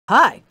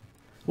Hi,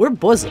 we're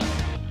Busm.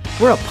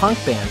 We're a punk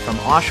band from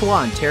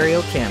Oshawa,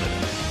 Ontario,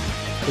 Canada.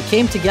 We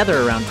came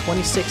together around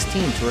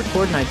 2016 to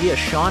record an idea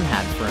Sean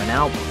had for an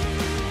album.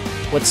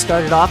 What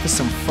started off as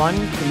some fun,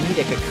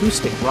 comedic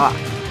acoustic rock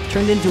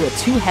turned into a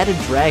two-headed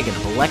dragon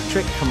of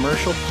electric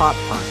commercial pop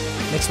punk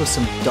mixed with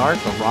some dark,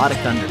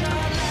 erotic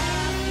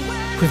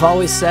undertones. We've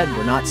always said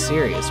we're not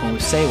serious when we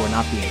say we're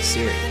not being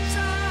serious.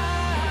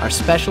 Our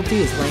specialty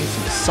is laying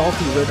some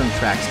salty rhythm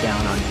tracks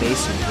down on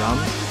bass and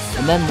drums,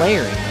 and then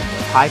layering them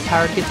with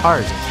high-powered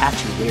guitars and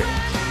catchy lyrics.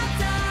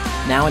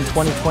 Now in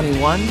 2021,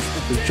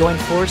 we've joined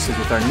forces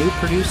with our new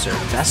producer,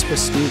 Vespa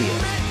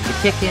Studios, to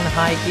kick in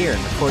high gear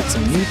and record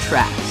some new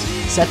tracks,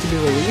 set to be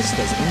released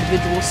as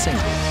individual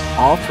singles,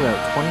 all throughout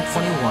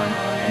 2021,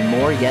 and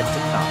more yet to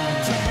come.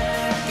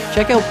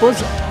 Check out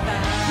Busm.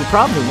 You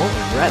probably won't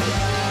regret it.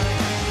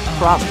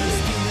 Probably.